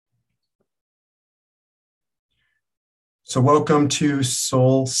So, welcome to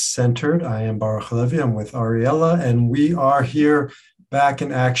Soul Centered. I am Baruch Halevi. I'm with Ariella, and we are here back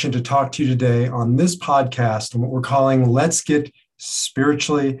in action to talk to you today on this podcast on what we're calling Let's Get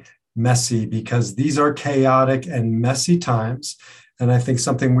Spiritually Messy, because these are chaotic and messy times. And I think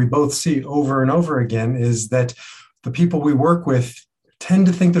something we both see over and over again is that the people we work with tend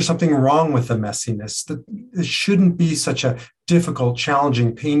to think there's something wrong with the messiness, that it shouldn't be such a difficult,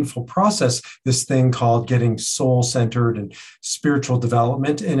 challenging, painful process, this thing called getting soul-centered and spiritual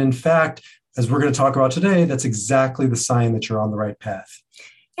development. And in fact, as we're going to talk about today, that's exactly the sign that you're on the right path.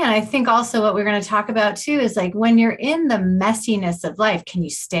 Yeah, and I think also what we're going to talk about too is like when you're in the messiness of life, can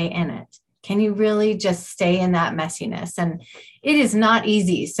you stay in it? Can you really just stay in that messiness? And it is not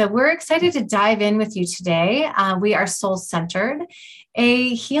easy. So we're excited to dive in with you today. We are Soul Centered,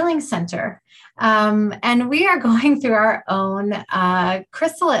 a healing center. And we are going through our own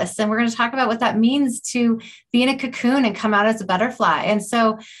chrysalis, and we're going to talk about what that means to be in a cocoon and come out as a butterfly. And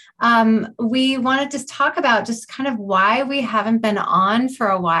so we wanted to talk about just kind of why we haven't been on for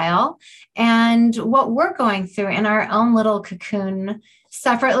a while and what we're going through in our own little cocoon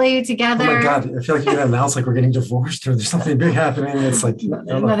separately together. Oh my God, I feel like you're going to announce like we're getting divorced or there's something big happening. It's like,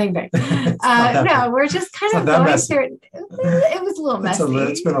 nothing big. No, we're just kind of going through it. It was a little messy.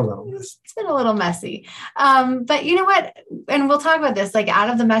 It's been a little messy. It's been a little messy. But you know what? And we'll talk about this, like out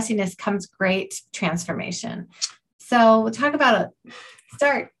of the messiness comes great transformation. So we'll talk about it.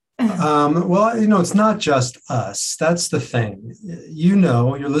 Start. Well, it's not just us. That's the thing.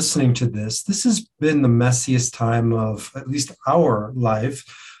 You're listening to this. This has been the messiest time of at least our life.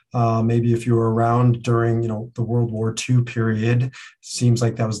 Maybe if you were around during, the World War II period, seems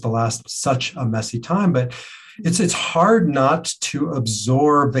like that was the last such a messy time. But it's hard not to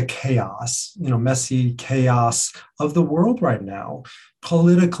absorb the chaos, messy chaos of the world right now,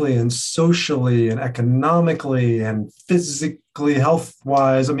 politically and socially and economically and physically,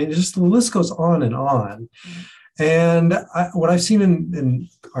 health-wise. I mean, just the list goes on and on. And what I've seen in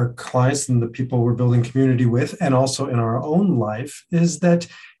our clients and the people we're building community with, and also in our own life, is that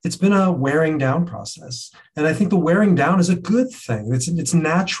it's been a wearing down process. And I think the wearing down is a good thing. It's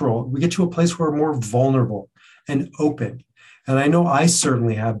natural. We get to a place where we're more vulnerable and open. And I know I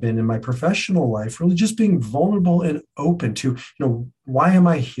certainly have been in my professional life, really just being vulnerable and open to, why am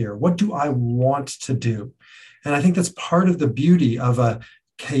I here? What do I want to do? And I think that's part of the beauty of a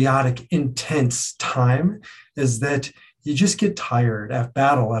chaotic, intense time, is that you just get tired after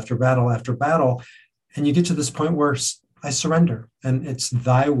battle after battle after battle. And you get to this point where I surrender and it's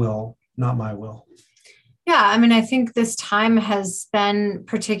thy will, not my will. Yeah, I mean, I think this time has been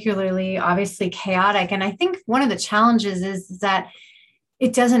particularly obviously chaotic. And I think one of the challenges is that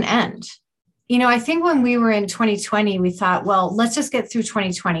it doesn't end. I think when we were in 2020, we thought, well, let's just get through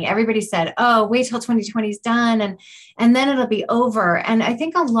 2020. Everybody said, oh, wait till 2020 is done and then it'll be over. And I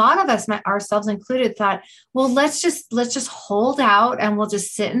think a lot of us, ourselves included, thought, well, let's just hold out and we'll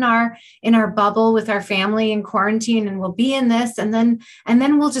just sit in our bubble with our family in quarantine and we'll be in this and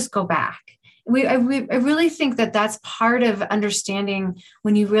then we'll just go back. I really think that that's part of understanding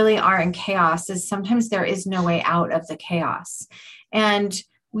when you really are in chaos, is sometimes there is no way out of the chaos. And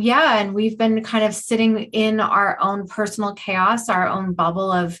we've been kind of sitting in our own personal chaos, our own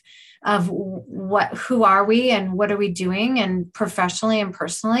bubble of who are we and what are we doing, and professionally and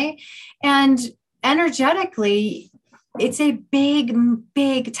personally and energetically. It's a big,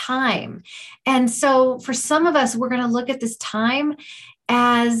 big time. And so for some of us, we're going to look at this time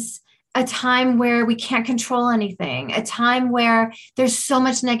as a time where we can't control anything, a time where there's so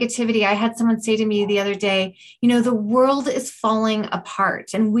much negativity. I had someone say to me the other day, the world is falling apart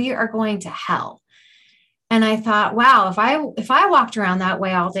and we are going to hell. And I thought, wow, if I walked around that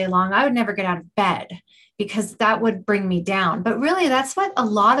way all day long, I would never get out of bed because that would bring me down. But really, that's what a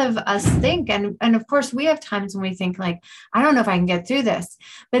lot of us think. And of course, we have times when we think like, I don't know if I can get through this.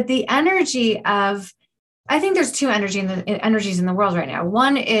 But the energy of, I think there's two energies in the world right now.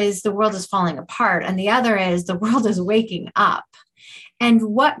 One is the world is falling apart, and the other is the world is waking up. And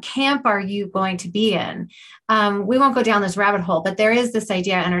what camp are you going to be in? We won't go down this rabbit hole, but there is this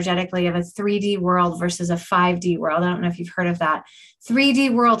idea energetically of a 3D world versus a 5D world. I don't know if you've heard of that.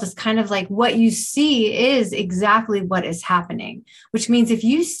 3D world is kind of like what you see is exactly what is happening, which means if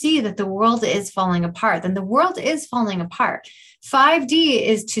you see that the world is falling apart, then the world is falling apart. 5D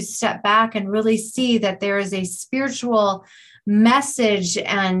is to step back and really see that there is a spiritual message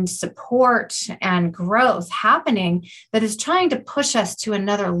and support and growth happening that is trying to push us to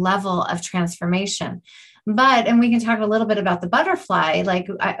another level of transformation. And we can talk a little bit about the butterfly. Like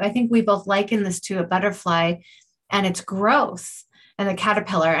I think we both liken this to a butterfly and its growth. and the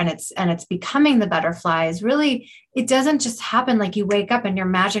caterpillar, and it's becoming the butterfly, is really, it doesn't just happen like you wake up and you're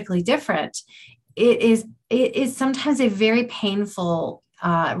magically different. It is sometimes a very painful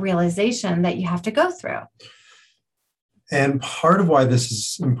realization that you have to go through. And part of why this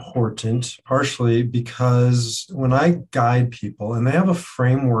is important, partially because when I guide people and they have a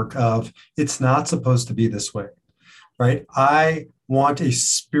framework of it's not supposed to be this way, right? I want a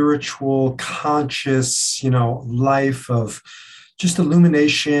spiritual, conscious, life of just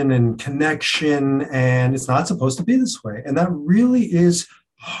illumination and connection, and it's not supposed to be this way. And that really is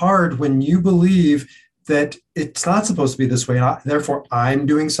hard when you believe that it's not supposed to be this way. Therefore, I'm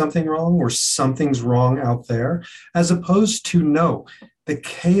doing something wrong or something's wrong out there, as opposed to no, the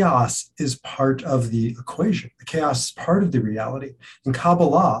chaos is part of the equation. The chaos is part of the reality. And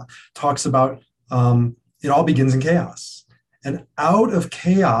Kabbalah talks about it all begins in chaos. And out of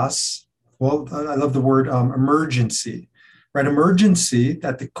chaos, well, I love the word emergency, right? Emergency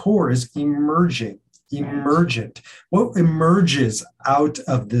at the core is emerging. Emergent. What emerges out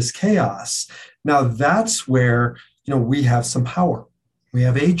of this chaos? Now that's where we have some power. We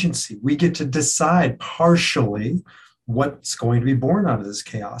have agency. We get to decide partially what's going to be born out of this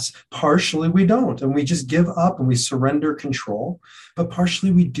chaos. Partially we don't, and we just give up and we surrender control. But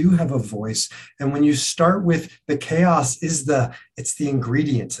partially we do have a voice. And when you start with the chaos, it's the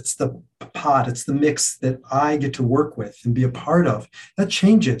ingredients, it's the pot, it's the mix that I get to work with and be a part of. That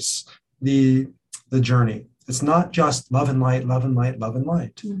changes the journey. It's not just love and light, love and light, love and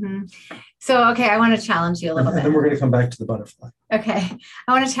light. Mm-hmm. So, okay, I want to challenge you a little bit. And then we're going to come back to the butterfly. Okay.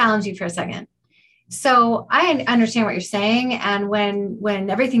 I want to challenge you for a second. So I understand what you're saying. And when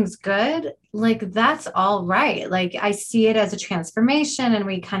everything's good, like that's all right. Like I see it as a transformation and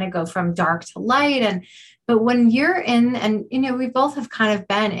we kind of go from dark to light. But when you're in, and we both have kind of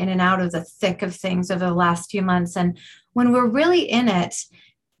been in and out of the thick of things over the last few months. And when we're really in it,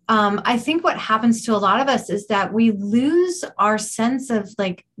 I think what happens to a lot of us is that we lose our sense of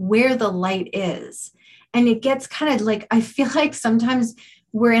like where the light is. And it gets kind of like, I feel like sometimes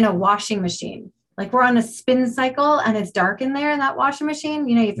we're in a washing machine. Like we're on a spin cycle and it's dark in there in that washing machine.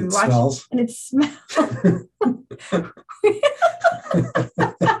 You have to watch smells. And it smells.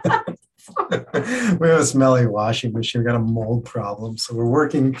 We have a smelly washing machine. We got a mold problem. So we're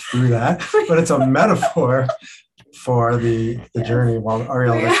working through that. But it's a metaphor for the journey while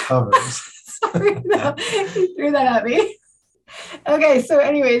Ariel recovers. Sorry, no, you threw that at me. Okay, so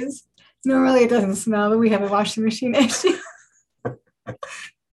anyways, normally it doesn't smell, but we have a washing machine issue.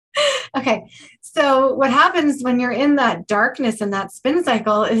 Okay, so what happens when you're in that darkness and that spin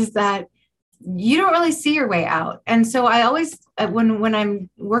cycle is that you don't really see your way out. And so I always, when I'm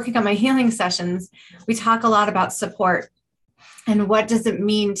working on my healing sessions, we talk a lot about support and what does it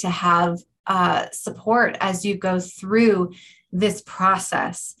mean to have support as you go through this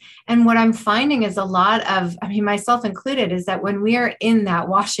process. And what I'm finding is a lot of, myself included, is that when we are in that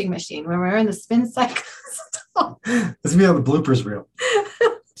washing machine, when we're in the spin cycle, let's be on the bloopers reel.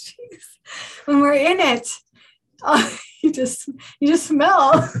 Jeez. When we're in it, you just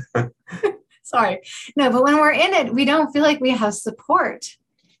smell. Sorry. No, but when we're in it, we don't feel like we have support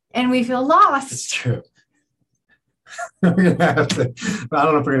and we feel lost. It's true. We're gonna have to, I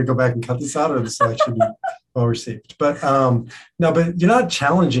don't know if we're going to go back and cut this out or this should be well received. But no, but you're not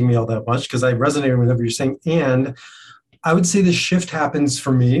challenging me all that much because I resonated with what you're saying. And I would say the shift happens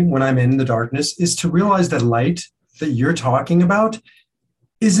for me when I'm in the darkness is to realize that light that you're talking about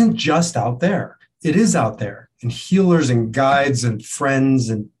isn't just out there. It is out there, and healers and guides and friends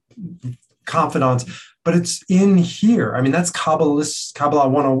and confidants, but it's in here. That's Kabbalah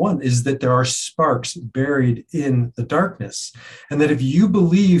 101, is that there are sparks buried in the darkness. And that if you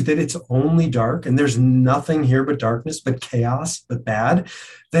believe that it's only dark and there's nothing here but darkness, but chaos, but bad,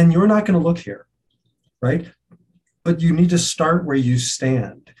 then you're not going to look here, right? But you need to start where you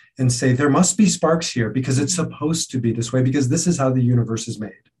stand and say, there must be sparks here because it's supposed to be this way, because this is how the universe is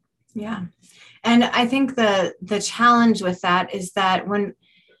made. Yeah. And I think the challenge with that is that when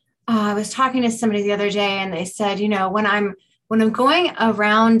I was talking to somebody the other day and they said, when I'm going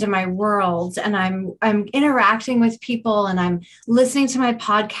around in my world and I'm interacting with people and I'm listening to my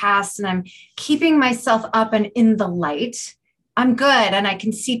podcast and I'm keeping myself up and in the light, I'm good. And I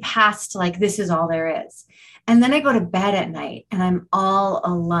can see past like, this is all there is. And then I go to bed at night and I'm all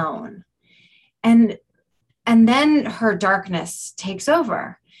alone. And then her darkness takes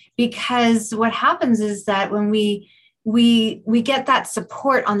over, because what happens is that when we get that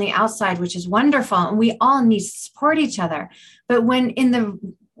support on the outside, which is wonderful, and we all need to support each other. But when in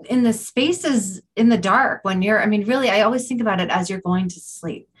the spaces in the dark, when you're, really, I always think about it as you're going to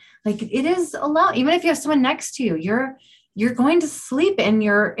sleep. Like it is alone. Even if you have someone next to you, you're going to sleep in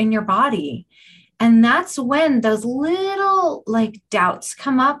your body. And that's when those little like doubts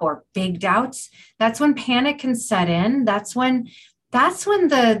come up, or big doubts. That's when panic can set in. That's when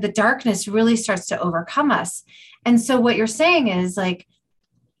the darkness really starts to overcome us. And so what you're saying is like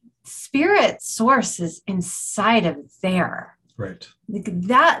spirit source is inside of there. Right.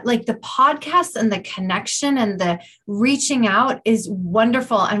 That, like the podcast and the connection and the reaching out is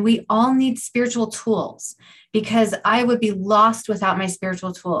wonderful. And we all need spiritual tools, because I would be lost without my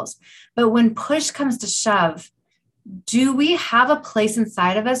spiritual tools. But when push comes to shove, do we have a place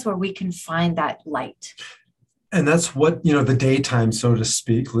inside of us where we can find that light? And that's what, the daytime, so to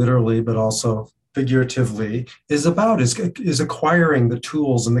speak, literally, but also figuratively, is about, is acquiring the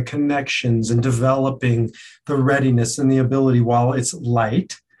tools and the connections and developing the readiness and the ability while it's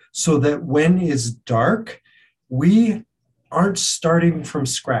light, so that when it's dark, we aren't starting from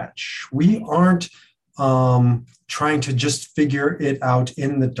scratch. We aren't trying to just figure it out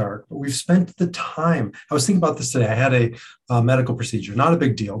in the dark, but we've spent the time. I was thinking about this today. I had a medical procedure, not a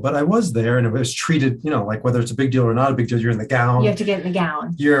big deal, but I was there and it was treated, like whether it's a big deal or not a big deal, you're in the gown. You have to get in the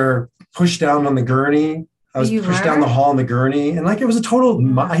gown. You're pushed down on the gurney. I was pushed down the hall on the gurney, and like it was a total.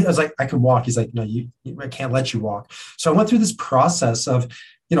 I was like, I could walk. He's like, no, I can't let you walk. So I went through this process of,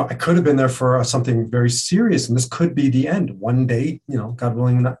 I could have been there for something very serious, and this could be the end. One day, God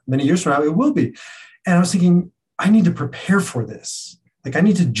willing, not many years from now, it will be. And I was thinking, I need to prepare for this. Like I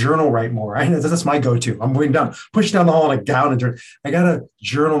need to journal write more. That's my go-to. I'm going down, push down the hall in a gown and journal. I got to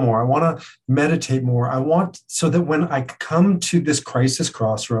journal more. I want to meditate more. I want, so that when I come to this crisis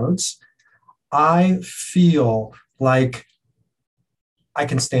crossroads, I feel like I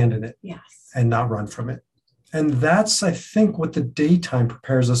can stand in it. Yes. And not run from it. And that's, I think, what the daytime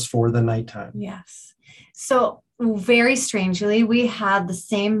prepares us for the nighttime. Yes. So very strangely, we had the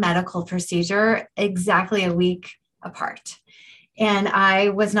same medical procedure exactly a week apart. And I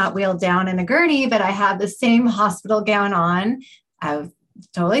was not wheeled down in a gurney, but I had the same hospital gown on. I was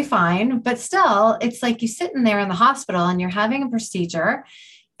totally fine. But still, it's like you sitting there in the hospital and you're having a procedure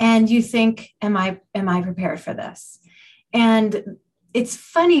and you think, am I prepared for this? And it's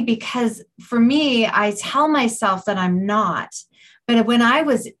funny because for me, I tell myself that I'm not. But when I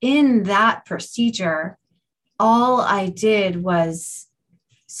was in that procedure, all I did was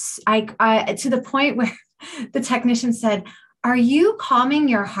I to the point where the technician said, are you calming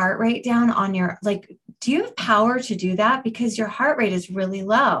your heart rate down on your, like, do you have power to do that? Because your heart rate is really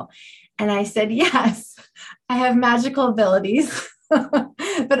low. And I said, yes, I have magical abilities.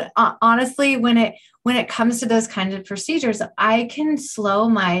 But honestly, when it comes to those kinds of procedures, I can slow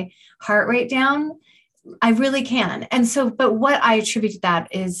my heart rate down. I really can. And so, but what I attribute to that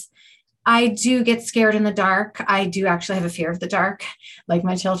is I do get scared in the dark. I do actually have a fear of the dark, like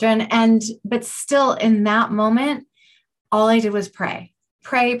my children. But still in that moment, all I did was pray,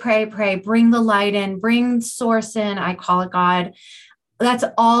 bring the light in, bring source in. I call it God. That's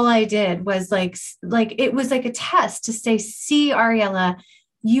all I did was like it was like a test to say, see, Ariella,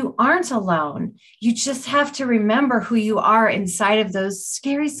 you aren't alone. You just have to remember who you are inside of those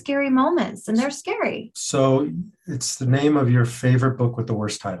scary, scary moments. And they're scary. So it's the name of your favorite book with the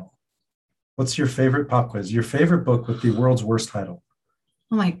worst title. What's your favorite pop quiz? Your favorite book with the world's worst title?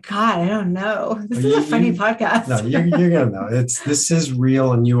 Oh my God, I don't know. This is a funny podcast. No, you're going to know. This is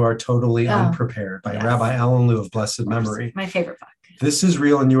Real and You Are Totally Unprepared by Rabbi Alan Lew of blessed memory. My favorite book. This is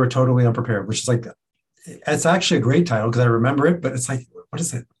Real and You Are Totally Unprepared, which is like, it's actually a great title because I remember it, but it's like, what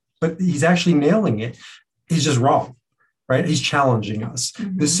is it? But he's actually nailing it. He's just wrong, right? He's challenging us.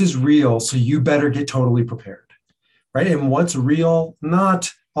 Mm-hmm. This is real, so you better get totally prepared, right? And what's real?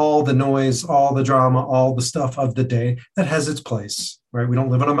 Not all the noise, all the drama, all the stuff of the day. That has its place, right? We don't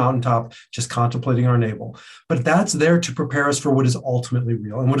live on a mountaintop just contemplating our navel, but that's there to prepare us for what is ultimately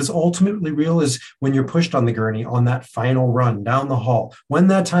real. And what is ultimately real is when you're pushed on the gurney on that final run down the hall, when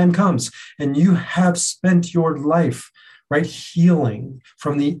that time comes and you have spent your life, right, healing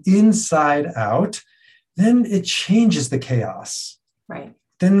from the inside out, then it changes the chaos. Right.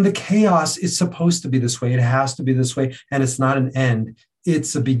 Then the chaos is supposed to be this way. It has to be this way. And it's not an end.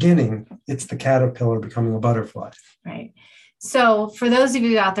 It's a beginning. It's the caterpillar becoming a butterfly. Right. So for those of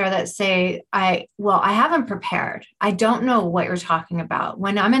you out there that say, I haven't prepared. I don't know what you're talking about.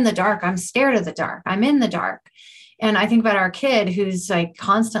 When I'm in the dark, I'm scared of the dark. I'm in the dark. And I think about our kid who's like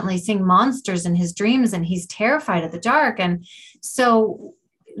constantly seeing monsters in his dreams and he's terrified of the dark. And so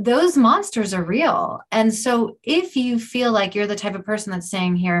those monsters are real. And so if you feel like you're the type of person that's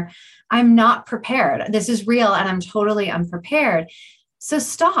saying here, I'm not prepared, this is real and I'm totally unprepared. So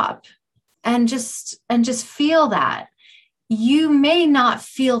stop and just feel that. you may not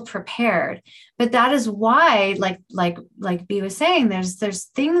feel prepared, but that is why, like B was saying, there's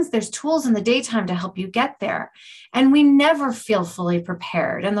tools in the daytime to help you get there. And we never feel fully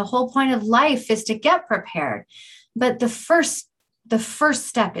prepared. And the whole point of life is to get prepared. But the first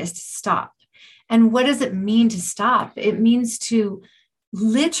step is to stop. And what does it mean to stop? It means to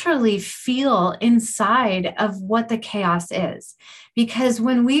literally feel inside of what the chaos is. Because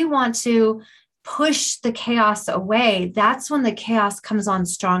when we want to push the chaos away, that's when the chaos comes on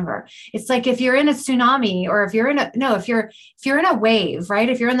stronger. It's like if you're in a tsunami, or if you're in a wave, right?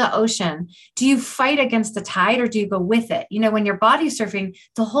 If you're in the ocean, do you fight against the tide or do you go with it? When you're body surfing,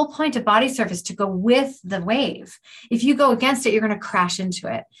 the whole point of body surf is to go with the wave. If you go against it, you're going to crash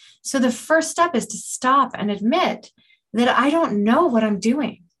into it. So the first step is to stop and admit that I don't know what I'm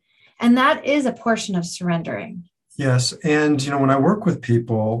doing. And that is a portion of surrendering. Yes. And, when I work with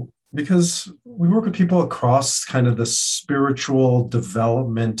people, because we work with people across kind of the spiritual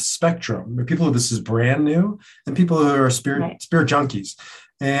development spectrum. There are people who this is brand new, and people who are spirit junkies.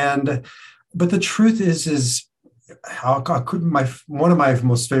 But the truth is one of my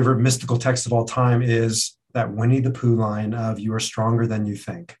most favorite mystical texts of all time is that Winnie the Pooh line of "You are stronger than you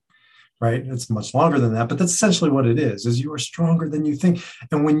think." Right? It's much longer than that, but that's essentially what it is you are stronger than you think.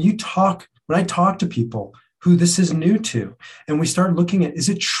 And when I talk to people who this is new to, and we start looking at, is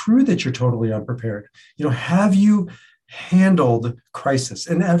it true that you're totally unprepared? Have you handled crisis?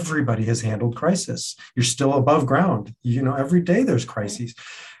 And everybody has handled crisis. You're still above ground. Every day there's crises.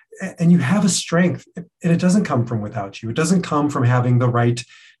 And you have a strength, and it doesn't come from without you. It doesn't come from having the right,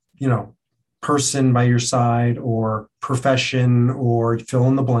 person by your side or profession or fill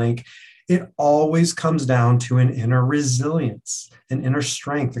in the blank. It always comes down to an inner resilience, an inner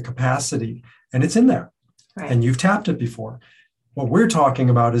strength, a capacity, and it's in there. Right. And you've tapped it before. What we're talking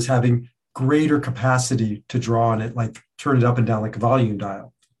about is having greater capacity to draw on it, like turn it up and down like a volume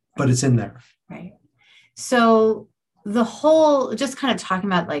dial, but it's in there. Right. So the whole, just kind of talking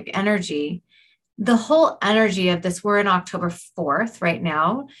about like energy, the whole energy of this, we're in October 4th right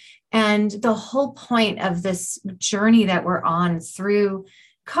now. And the whole point of this journey that we're on through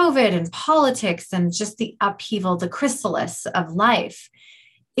COVID and politics and just the upheaval, the chrysalis of life,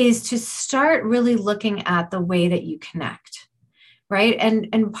 is to start really looking at the way that you connect, right?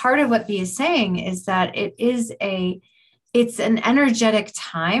 And part of what B is saying is that it's an energetic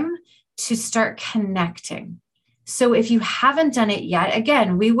time to start connecting. So if you haven't done it yet,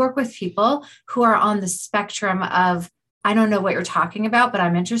 again, we work with people who are on the spectrum of, I don't know what you're talking about, but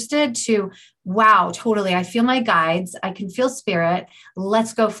I'm interested, to, wow, totally. I feel my guides. I can feel spirit.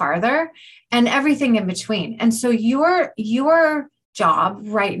 Let's go farther, and everything in between. And so your job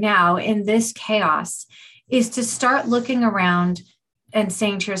right now in this chaos is to start looking around and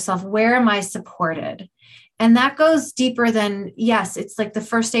saying to yourself, where am I supported? And that goes deeper than, yes, it's like the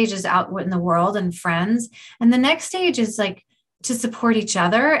first stage is out in the world and friends. And the next stage is like to support each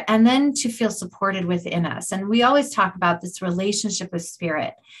other and then to feel supported within us. And we always talk about this relationship with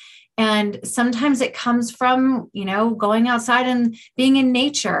spirit. And sometimes it comes from, going outside and being in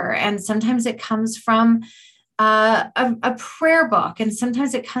nature. And sometimes it comes from a prayer book. And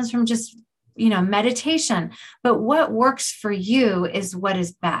sometimes it comes from just, meditation. But what works for you is what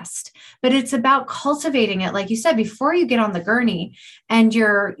is best. But it's about cultivating it. Like you said, before you get on the gurney and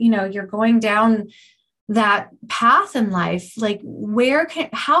you're going down that path in life, like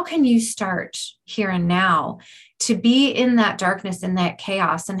how can you start here and now to be in that darkness, in that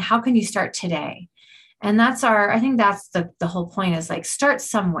chaos? And how can you start today? And I think that's the whole point, is like, start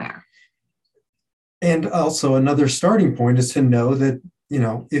somewhere. And also another starting point is to know that,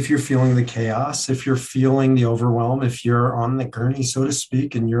 if you're feeling the chaos, if you're feeling the overwhelm, if you're on the gurney, so to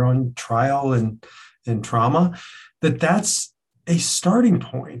speak, and you're on trial and trauma, that's a starting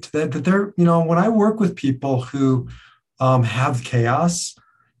point. That they're, when I work with people who have chaos,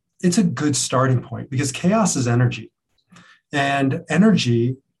 it's a good starting point, because chaos is energy. And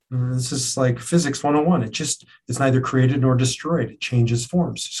energy, this is like physics 101. It's neither created nor destroyed. It changes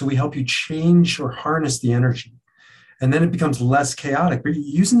forms. So we help you change or harness the energy. And then it becomes less chaotic. But you're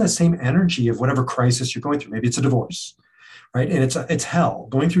using the same energy of whatever crisis you're going through. Maybe it's a divorce, right? And it's hell.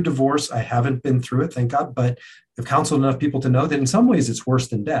 Going through divorce, I haven't been through it, thank God, but I've counseled enough people to know that in some ways it's worse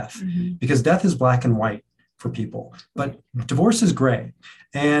than death, because death is black and white for people, but divorce is gray.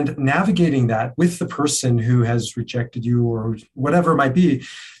 And navigating that with the person who has rejected you or whatever it might be,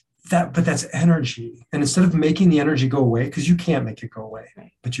 but that's energy. And instead of making the energy go away, because you can't make it go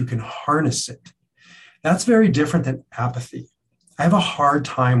away, but you can harness it. That's very different than apathy. I have a hard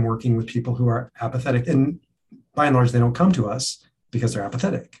time working with people who are apathetic, and by and large, they don't come to us because they're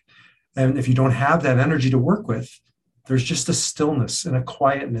apathetic. And if you don't have that energy to work with, There's just a stillness and a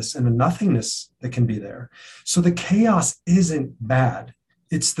quietness and a nothingness that can be there. So the chaos isn't bad.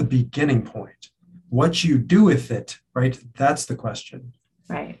 It's the beginning point. What you do with it, right? That's the question.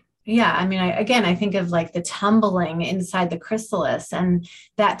 Right. Yeah. I mean, I think of like the tumbling inside the chrysalis, and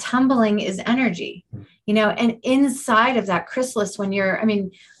that tumbling is energy, and inside of that chrysalis,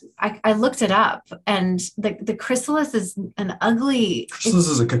 I looked it up, and the chrysalis is an ugly. Chrysalis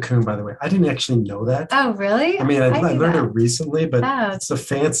is a cocoon, by the way. I didn't actually know that. Oh, really? I mean, I learned it recently, but it's a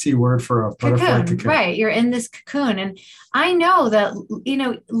fancy word for a butterfly cocoon. Right. You're in this cocoon. And I know that,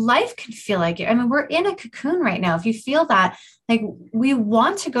 life can feel like it. I mean, we're in a cocoon right now. If you feel that, like, we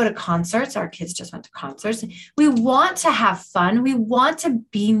want to go to concerts. Our kids just went to concerts. We want to have fun. We want to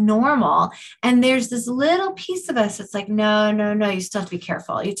be normal. And there's this little piece of us that's like, no, you still have to be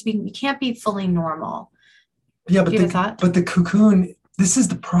careful. You can't be fully normal. Yeah, but the cocoon, this is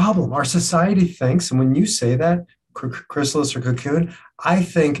the problem. Our society thinks, and when you say that, chrysalis or cocoon, I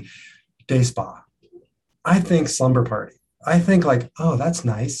think day spa. I think slumber party. I think like, oh, that's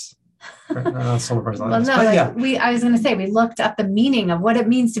nice. Slumber party. Well, no, I was going to say, we looked up the meaning of what it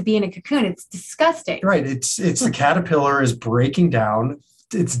means to be in a cocoon. It's disgusting. Right. It's the caterpillar is breaking down.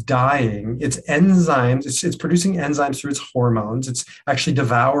 It's dying. It's enzymes. It's producing enzymes through its hormones. It's actually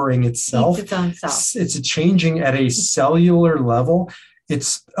devouring itself. Eats its own self. It's changing at a cellular level.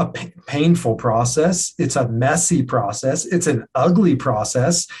 It's a painful process. It's a messy process. It's an ugly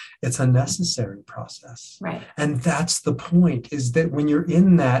process. It's a necessary process. Right. And that's the point, is that when you're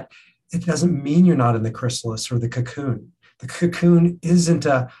in that, it doesn't mean you're not in the chrysalis or the cocoon. The cocoon isn't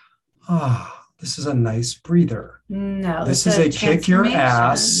this is a nice breather. No, this is a kick your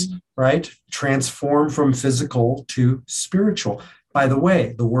ass, right? Transform from physical to spiritual. By the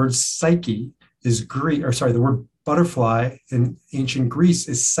way, the word psyche is Greek, the word butterfly in ancient Greece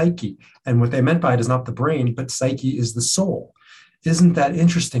is psyche. And what they meant by it is not the brain, but psyche is the soul. Isn't that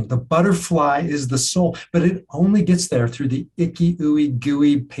interesting? The butterfly is the soul, but it only gets there through the icky, ooey,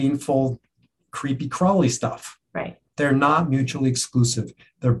 gooey, painful, creepy, crawly stuff. Right. They're not mutually exclusive.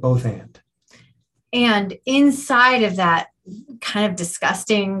 They're both and. And inside of that kind of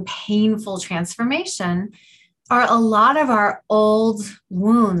disgusting, painful transformation are a lot of our old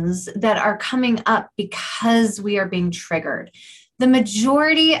wounds that are coming up because we are being triggered. The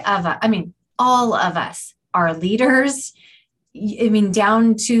majority of all of us are leaders.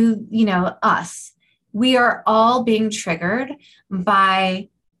 Down to, us. We are all being triggered by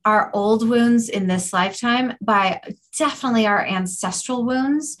our old wounds in this lifetime, by definitely our ancestral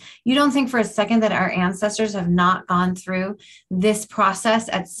wounds. You don't think for a second that our ancestors have not gone through this process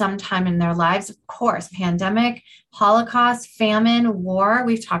at some time in their lives? Of course, pandemic, Holocaust, famine, war.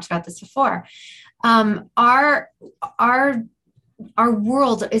 We've talked about this before. Our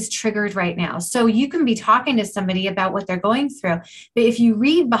world is triggered right now. So you can be talking to somebody about what they're going through, but if you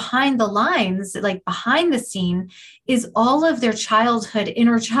read behind the lines, like behind the scene, is all of their childhood,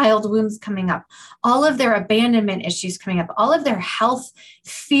 inner child wounds coming up, all of their abandonment issues coming up, all of their health,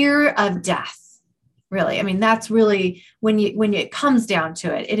 fear of death. Really, that's really when it comes down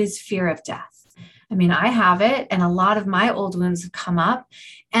to it, it is fear of death. I have it, and a lot of my old wounds have come up.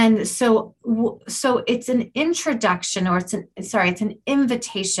 And so it's an introduction, or it's an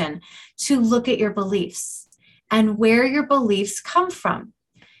invitation to look at your beliefs and where your beliefs come from.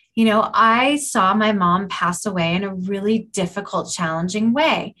 I saw my mom pass away in a really difficult, challenging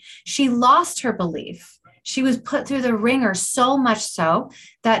way. She lost her belief. She was put through the ringer, so much so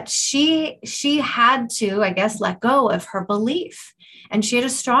that she had to, I guess, let go of her belief. And she had a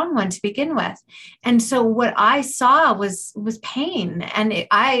strong one to begin with. And so what I saw was pain. And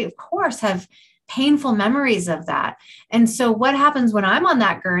I, of course, have painful memories of that. And so what happens when I'm on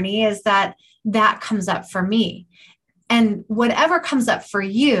that gurney is that comes up for me. And whatever comes up for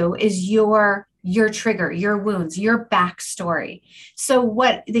you is your trigger, your wounds, your backstory. So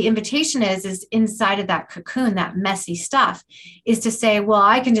what the invitation is inside of that cocoon, that messy stuff, is to say, well,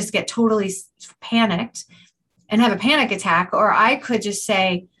 I can just get totally panicked and have a panic attack, or I could just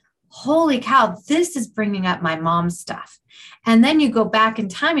say, holy cow, this is bringing up my mom's stuff. And then you go back in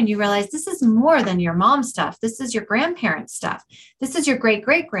time and you realize this is more than your mom's stuff. This is your grandparents' stuff. This is your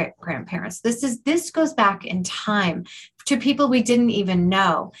great-great-great-grandparents. This goes back in time to people we didn't even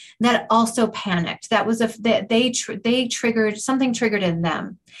know that also panicked. That was they triggered, something triggered in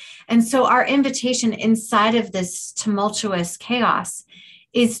them. And so our invitation inside of this tumultuous chaos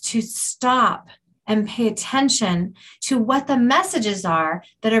is to stop and pay attention to what the messages are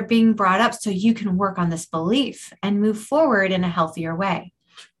that are being brought up so you can work on this belief and move forward in a healthier way.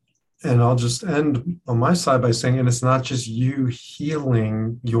 And I'll just end on my side by saying, and it's not just you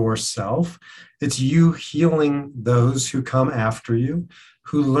healing yourself, it's you healing those who come after you,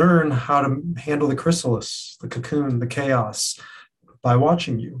 who learn how to handle the chrysalis, the cocoon, the chaos by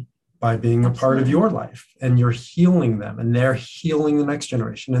watching you, by being a part of Absolutely. your life. And you're healing them, and they're healing the next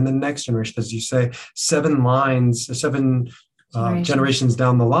generation and the next generation, as you say, seven generations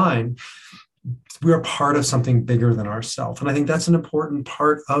down the line. We are part of something bigger than ourselves. And I think that's an important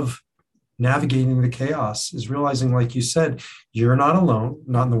part of navigating the chaos, is realizing, like you said, you're not alone,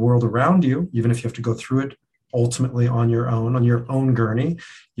 not in the world around you, even if you have to go through it ultimately on your own gurney,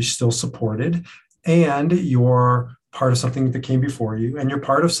 you're still supported, and you're part of something that came before you, and you're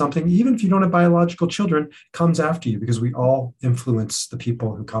part of something, even if you don't have biological children, comes after you, because we all influence the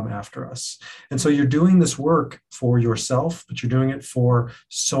people who come after us. And so you're doing this work for yourself, but you're doing it for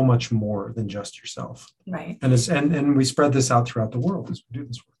so much more than just yourself. Right. And we spread this out throughout the world as we do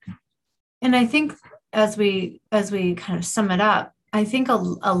this work. And I think as we kind of sum it up, I think a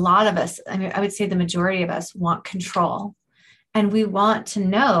lot of us, I mean, I would say the majority of us want control, and we want to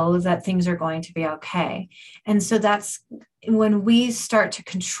know that things are going to be okay. And so that's when we start to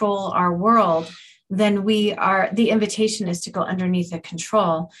control our world, then the invitation is to go underneath the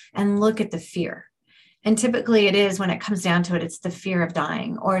control and look at the fear. And typically it is, when it comes down to it, it's the fear of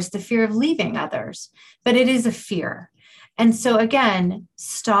dying, or it's the fear of leaving others, but it is a fear. And so again,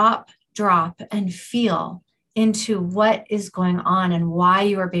 stop, drop, and feel into what is going on and why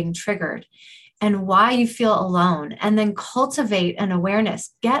you are being triggered and why you feel alone, and then cultivate an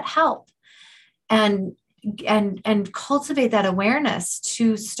awareness, get help, and cultivate that awareness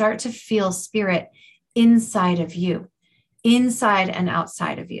to start to feel spirit inside of you, inside and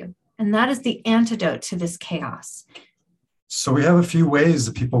outside of you. And that is the antidote to this chaos. So we have a few ways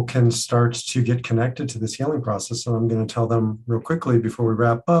that people can start to get connected to this healing process. So I'm going to tell them real quickly before we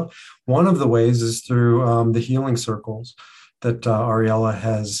wrap up. One of the ways is through the healing circles that Ariella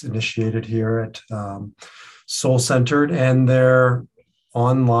has initiated here at Soul Centered, and they're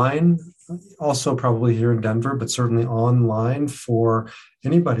online, also probably here in Denver, but certainly online for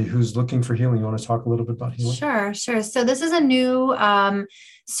anybody who's looking for healing. You want to talk a little bit about healing? Sure. So this is a new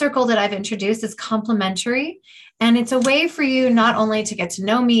circle that I've introduced. It's complimentary. And it's a way for you not only to get to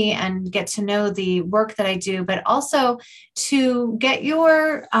know me and get to know the work that I do, but also to get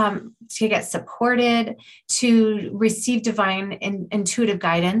to get supported, to receive divine intuitive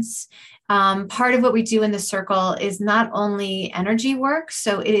guidance. Part of what we do in the circle is not only energy work,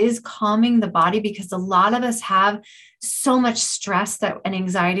 so it is calming the body, because a lot of us have so much stress and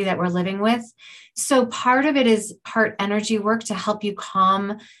anxiety that we're living with. So part of it is part energy work to help you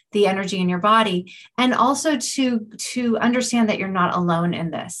calm the energy in your body, and also to understand that you're not alone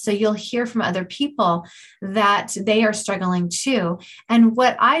in this. So you'll hear from other people that they are struggling too. And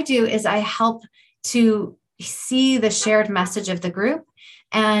what I do is I help to see the shared message of the group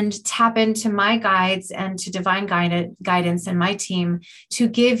and tap into my guides and to divine guidance and my team to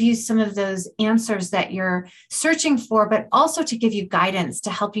give you some of those answers that you're searching for, but also to give you guidance to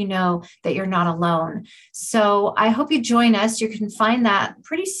help you know that you're not alone. So I hope you join us. You can find that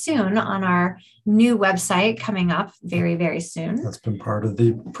pretty soon on our new website coming up very, very soon. That's been part of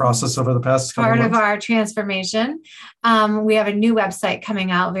the process over the past couple months. Part of our transformation. We have a new website coming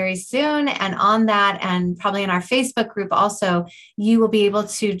out very soon. And on that, and probably in our Facebook group also, you will be able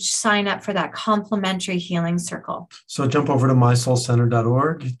to sign up for that complimentary healing circle. So jump over to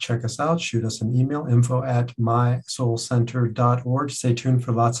mysoulcenter.org, check us out, shoot us an email, info@mysoulcenter.org. Stay tuned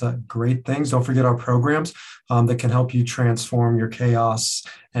for lots of great things. Don't forget our programs that can help you transform your chaos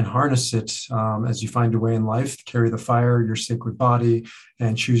and harness it as you find your way in life. Carry the fire, your sacred body,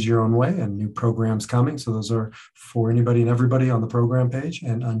 and choose your own way. And new programs coming. So those are for anybody and everybody on the program page.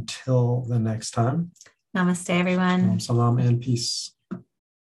 And until the next time, namaste, everyone. Salam and peace.